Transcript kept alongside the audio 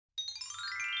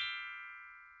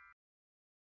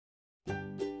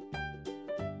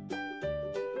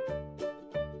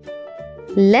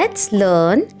Let's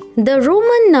learn the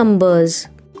Roman numbers.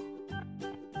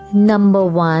 Number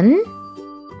 1,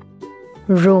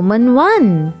 Roman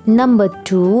 1. Number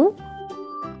 2,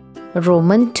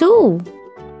 Roman 2.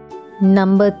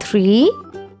 Number 3,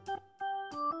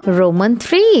 Roman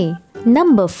 3.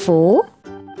 Number 4,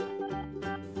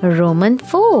 Roman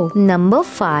 4. Number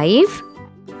 5,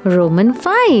 Roman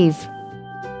 5.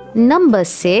 Number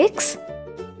 6,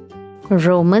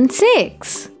 Roman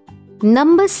 6.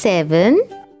 Number 7,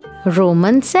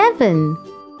 Roman 7.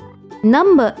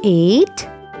 Number 8,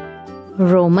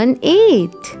 Roman 8.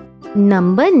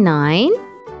 Number 9,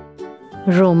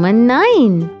 Roman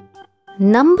 9.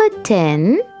 Number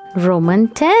 10, Roman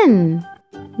 10.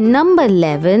 Number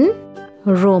 11,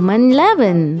 Roman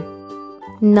 11.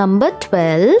 Number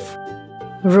 12,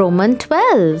 Roman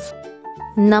 12.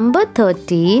 Number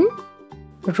 13,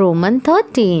 Roman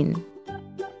 13.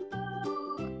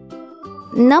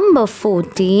 Number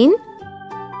 14,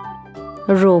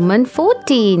 Roman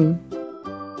 14.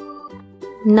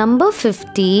 Number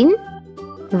 15,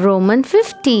 Roman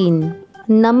 15.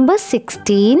 Number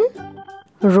 16,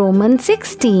 Roman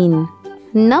 16.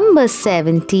 Number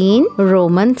 17,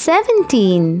 Roman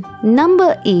 17.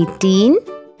 Number 18,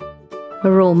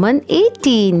 Roman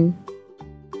 18.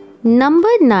 Number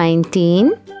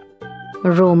 19,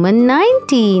 Roman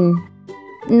 19.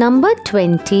 Number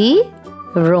 20,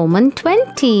 Roman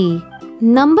 20.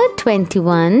 Number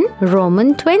 21,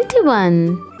 Roman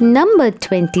 21. Number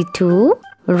 22,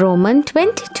 Roman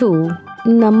 22.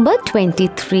 Number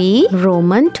 23,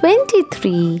 Roman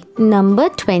 23. Number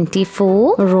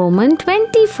 24, Roman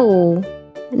 24.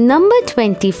 Number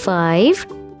 25,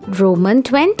 Roman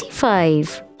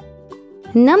 25.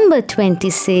 Number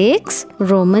 26,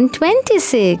 Roman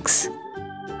 26.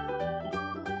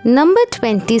 Number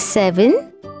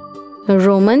 27,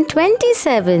 Roman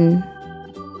 27.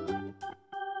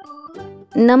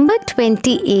 Number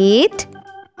 28,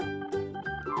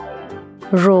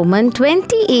 Roman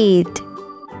 28.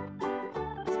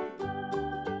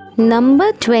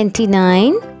 Number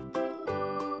 29,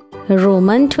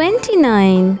 Roman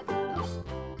 29.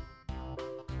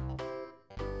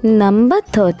 Number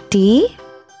 30,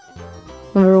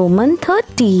 Roman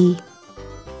 30.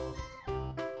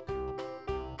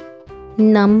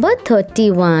 Number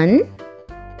 31,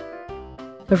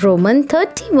 Roman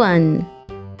 31.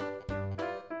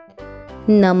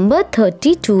 Number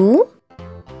 32,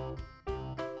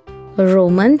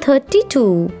 Roman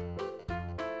 32.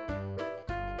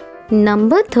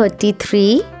 Number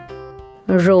 33,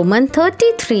 Roman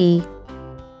 33.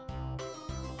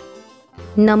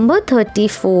 Number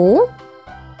 34,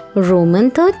 Roman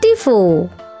 34.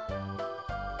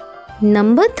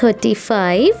 Number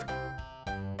 35,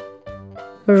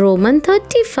 Roman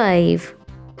 35.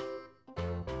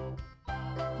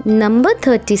 Number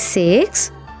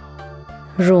 36,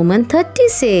 Roman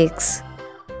 36.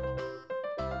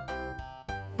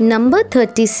 Number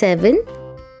 37,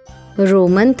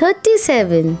 Roman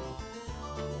 37.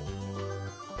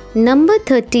 Number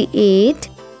 38,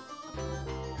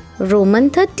 Roman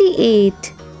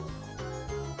 38.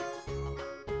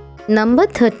 Number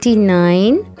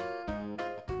 39,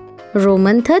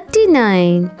 Roman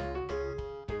 39.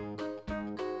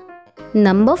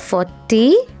 Number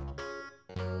 40,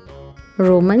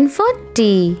 Roman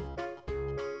 40.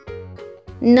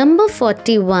 Number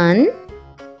 41,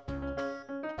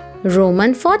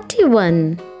 Roman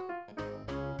 41.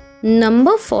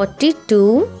 Number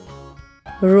 42,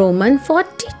 Roman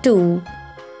 42.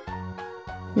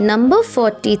 Number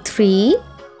 43,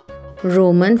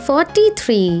 Roman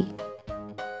 43.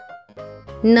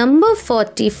 Number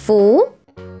 44,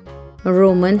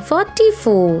 Roman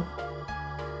 44.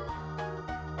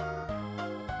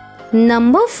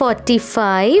 Number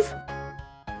 45,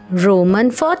 Roman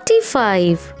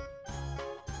 45.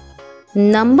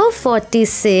 Number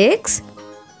 46,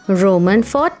 Roman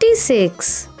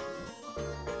 46.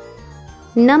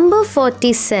 Number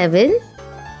 47,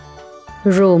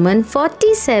 Roman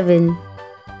 47.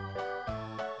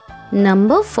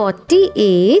 Number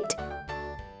 48,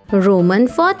 Roman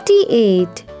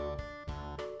 48.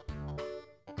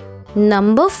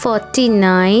 Number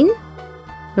 49,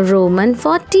 Roman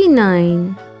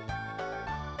 49.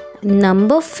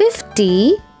 Number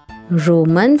 50,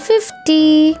 Roman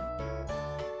 50.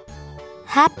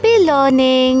 Happy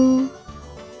learning!